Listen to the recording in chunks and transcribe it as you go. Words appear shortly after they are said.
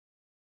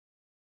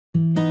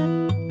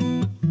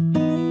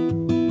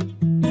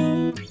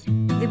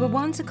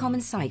once a common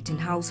sight in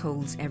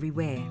households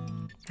everywhere.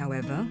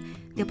 However,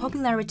 their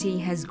popularity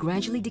has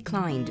gradually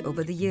declined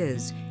over the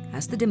years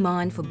as the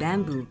demand for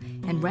bamboo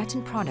and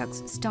rattan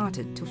products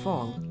started to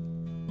fall.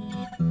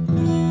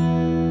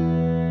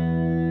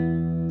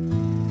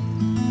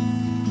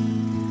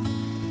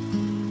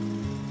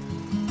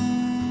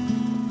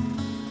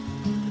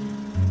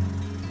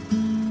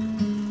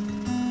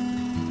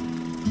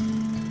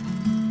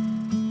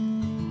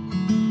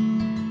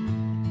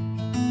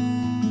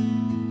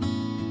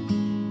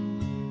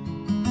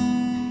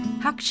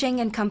 Hak Sheng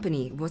and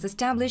Company was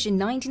established in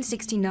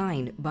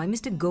 1969 by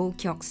Mr. Goh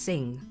Kyok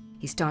Singh.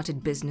 He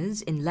started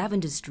business in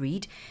Lavender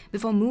Street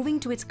before moving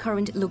to its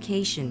current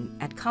location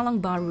at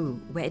Kalang Baru,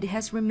 where it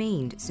has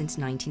remained since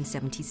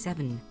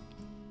 1977.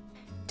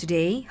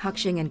 Today, Hak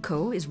Sheng &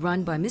 Co. is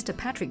run by Mr.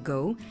 Patrick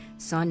Goh,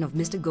 son of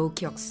Mr. Goh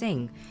Kyok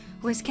Singh,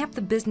 who has kept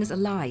the business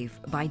alive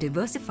by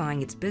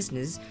diversifying its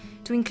business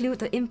to include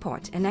the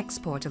import and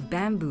export of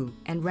bamboo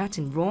and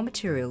rattan raw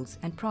materials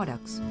and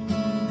products.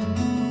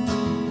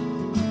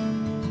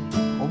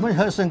 我们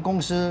和盛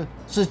公司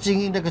是经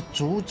营那个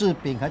竹制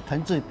饼和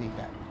藤制饼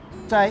的，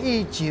在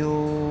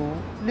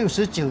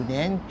1969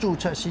年注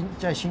册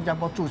在新加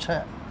坡注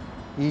册，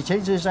以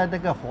前是在那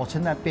个火车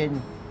那边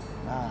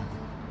啊，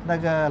那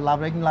个拉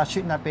林拉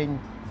逊那边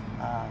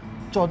啊，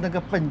做那个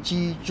笨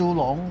鸡、猪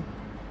笼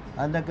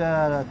啊，那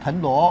个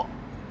藤萝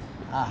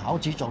啊，好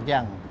几种这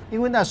样。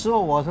因为那时候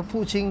我的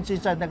父亲就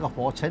在那个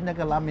火车那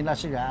个拉米拉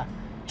逊啊，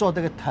做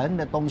这个藤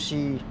的东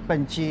西，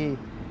笨鸡。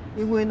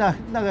 因为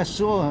那个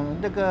时候，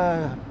那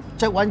个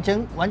在黄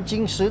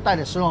金时代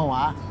的时候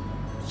啊，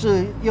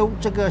是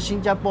这个新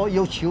加坡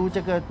要求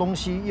这个东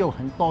西有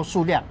很多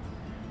数量，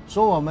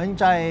所以我们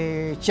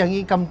在江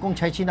一金工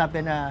材区那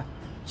边呢，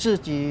自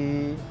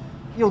己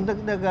用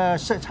那个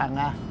市场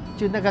啊，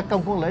就那个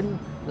工人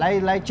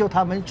来教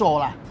他们做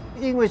了。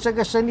因为这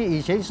个生意以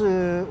前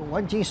是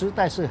黄金时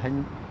代是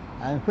很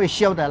会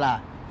销的啦，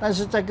但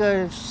是这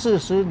个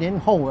40年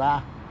后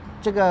啊，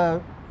这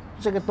个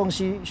东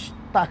西。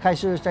 大概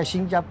是在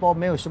新加坡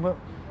没有什么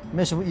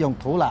用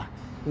途了，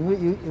因为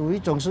有一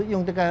种是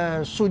用这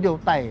个塑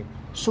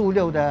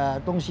料的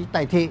东西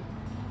代替，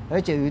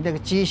而且有那个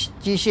机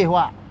械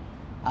化，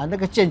啊，那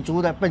个建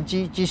筑的笨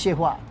机机械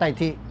化代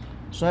替，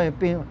所以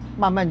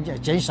慢慢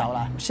减少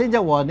了。现在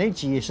我年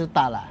纪也是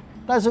大了，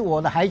但是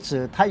我的孩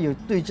子他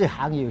对这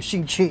行有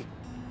兴趣，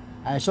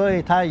所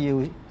以他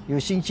有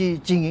兴趣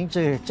经营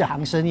这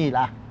行生意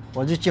啦，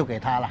我就交给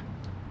他了。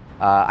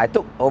 I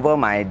took over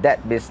my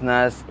dad's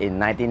business in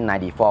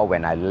 1994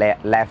 when I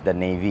left the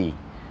Navy.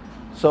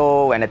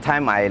 So when the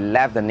time I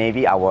left the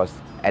Navy, I was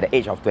at the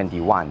age of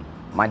 21.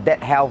 My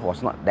dad's health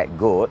was not that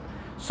good,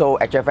 so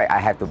actually fact I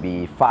had to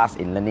be fast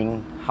in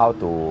learning how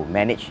to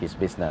manage his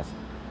business.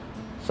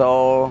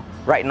 So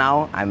right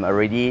now I'm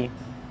already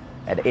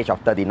at the age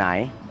of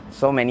 39.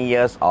 So many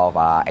years of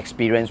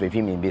experience with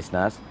him in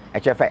business.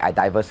 Actually fact I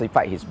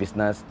diversified his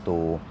business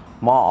to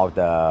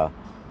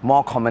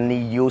more commonly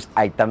used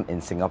item in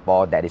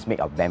Singapore that is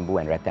made of bamboo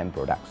and rattan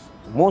products.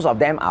 Most of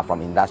them are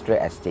from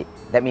industrial estate.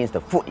 That means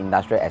the food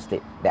industrial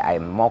estate that I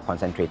am more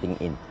concentrating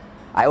in.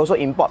 I also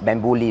import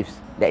bamboo leaves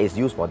that is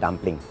used for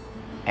dumpling.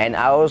 And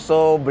I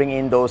also bring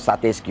in those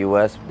satay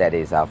skewers that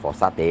is for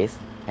satays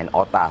and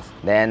otahs.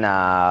 Then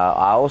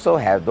I also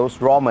have those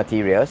raw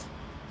materials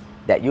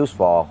that used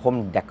for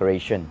home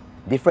decoration.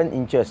 Different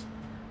inches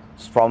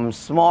from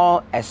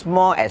as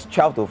small as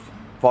 12 to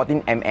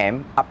 14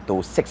 mm up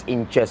to 6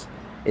 inches.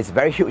 It's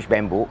very huge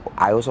bamboo.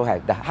 I also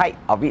have the height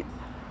of it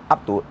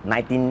up to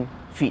 19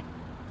 feet.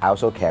 I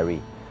also carry.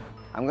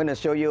 I'm going to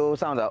show you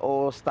some of the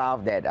old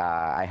stuff that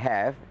I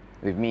have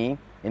with me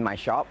in my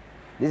shop.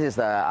 This is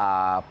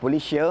the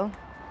police shield.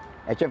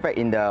 Actually,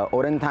 in the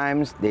olden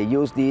times, they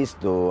used this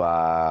to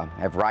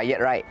have riot,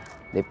 right?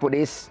 They put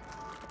this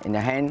in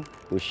the hand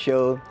to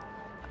show.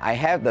 I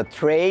have the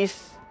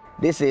trays.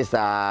 This is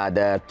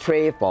the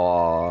tray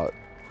for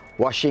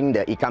washing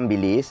the ikan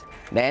bilis.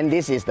 Then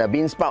this is the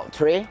bean sprout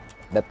tray.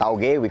 The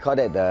tauge, we call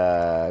it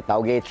the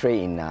tauge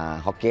tray in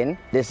Hokkien.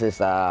 This is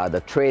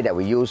the tray that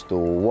we use to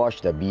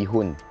wash the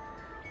bihun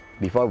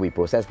before we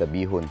process the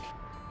bihun.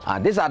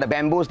 These are the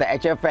bamboos that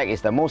actual fact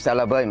is the most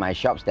sellable in my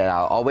shops that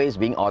are always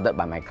being ordered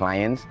by my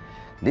clients.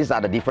 These are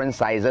the different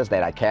sizes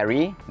that I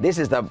carry. This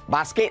is the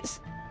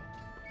baskets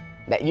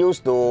that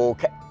used to,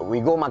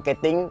 we go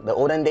marketing, the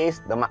olden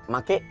days, the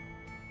market.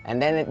 And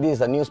then this is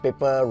the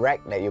newspaper rack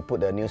that you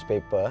put the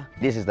newspaper.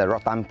 This is the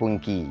Rattan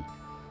punki.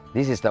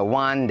 This is the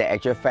one that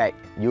actual fact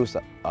used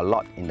a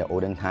lot in the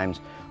olden times,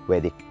 where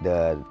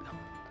the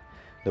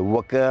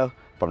worker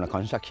from the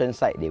construction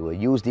site, they will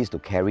use this to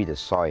carry the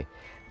soil.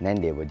 And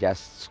then they will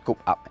just scoop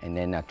up and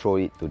then throw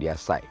it to their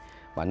site.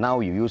 But now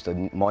you use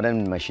the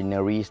modern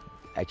machineries,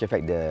 actually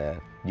fact the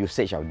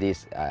usage of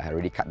this has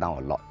already cut down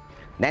a lot.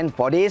 Then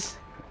for this,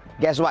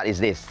 guess what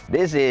is this?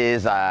 This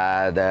is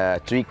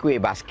the trikui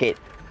basket.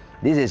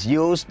 This is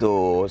used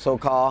to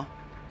so-called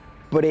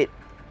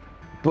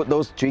put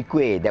those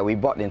trikui that we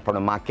bought in from the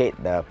market,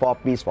 the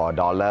 4-piece for $1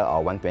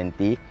 or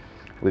 120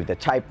 with the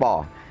chai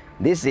paw.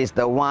 This is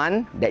the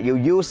one that you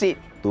use it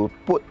to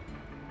put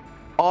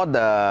all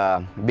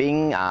the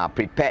being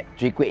prepared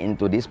liquid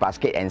into this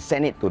basket and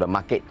send it to the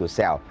market to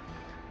sell.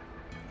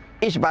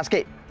 Each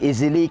basket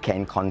easily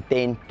can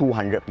contain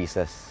 200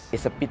 pieces.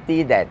 It's a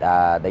pity that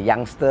the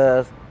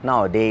youngsters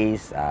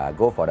nowadays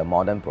go for the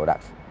modern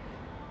products.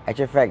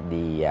 Actually, in fact,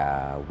 the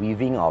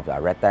weaving of the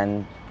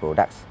rattan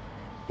products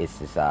is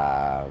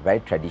very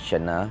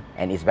traditional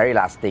and it's very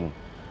lasting.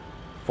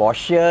 For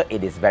sure,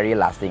 it is very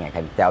lasting, I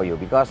can tell you,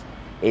 because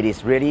it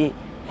is really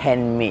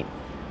handmade.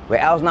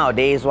 Whereas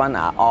nowadays, one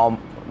are all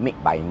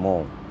made by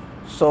mold,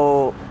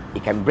 so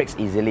it can break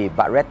easily.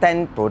 But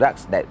rattan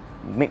products that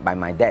made by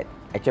my dad,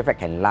 actually, in fact,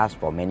 can last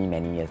for many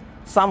years.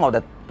 Some of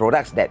the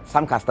products that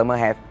some customer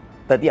have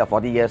 30 or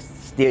 40 years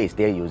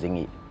still using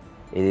it.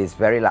 It is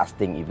very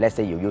lasting if, let's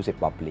say, you use it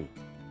properly.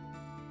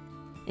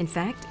 In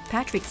fact,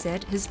 Patrick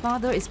said his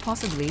father is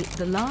possibly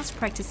the last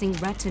practicing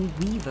rattan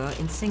weaver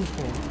in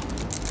Singapore.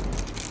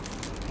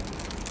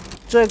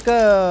 这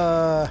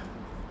个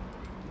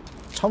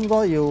差不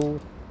多有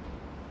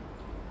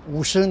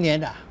50年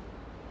了，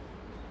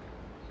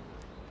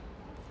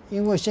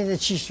因为现在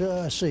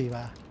72岁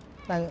吧，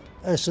那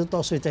20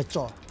多岁在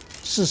做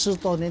，40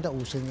多年到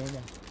50年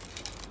了。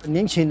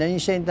年轻人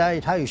现在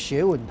他有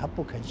学问，他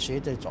不肯学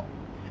这种，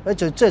而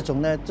且这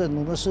种呢，这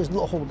种都是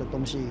落后的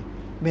东西，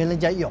没人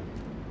家用，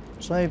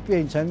所以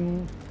变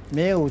成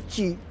没有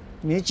继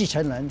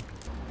承人。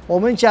我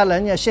们家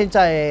人呢，现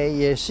在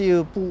也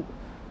是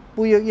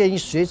不愿意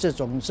学这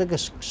个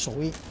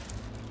手艺，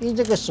因为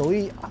这个手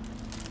艺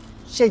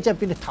现在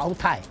被淘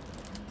汰，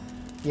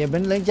也没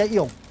人家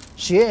用，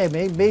学也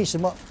没什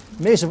么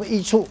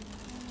益处，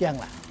这样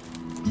啦。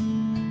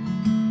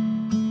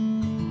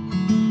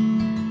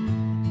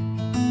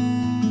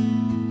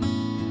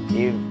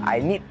If I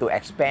need to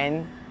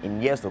expand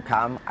in years to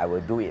come, I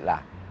will do it lah.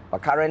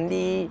 But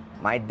currently,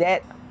 my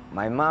dad,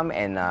 my mom,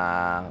 and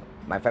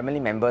my family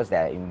members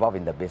that are involved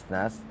in the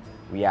business,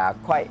 we are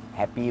quite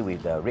happy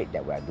with the rate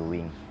that we are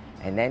doing.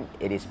 And then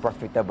it is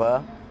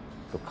profitable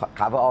to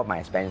cover all my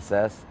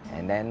expenses.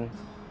 And then,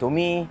 to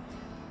me,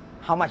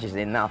 how much is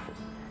enough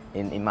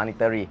in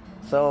monetary?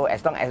 So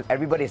as long as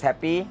everybody is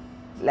happy,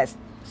 let's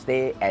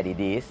stay as it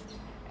is,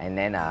 and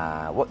then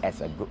work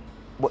as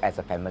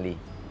a family.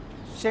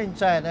 现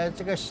在呢，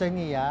这个生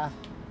意啊，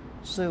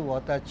是我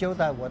的交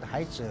代我的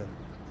孩子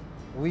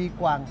吴一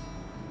光，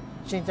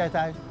现在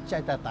他在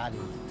打理，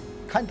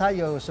看他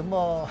有什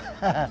么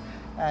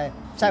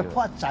在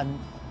发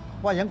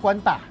扬光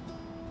大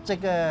这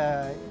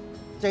个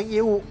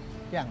业务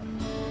这样。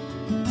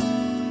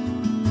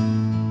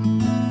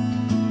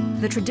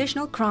The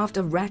traditional craft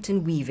of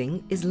rattan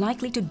weaving is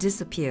likely to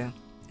disappear,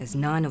 as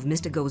none of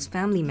Mr. Goh's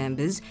family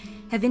members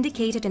have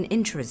indicated an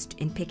interest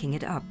in picking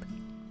it up.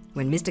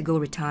 When Mr. Goh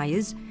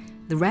retires,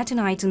 the rattan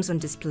items on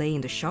display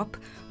in the shop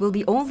will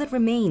be all that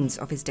remains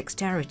of his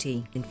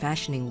dexterity in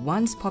fashioning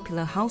once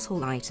popular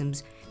household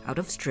items out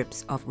of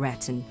strips of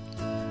rattan.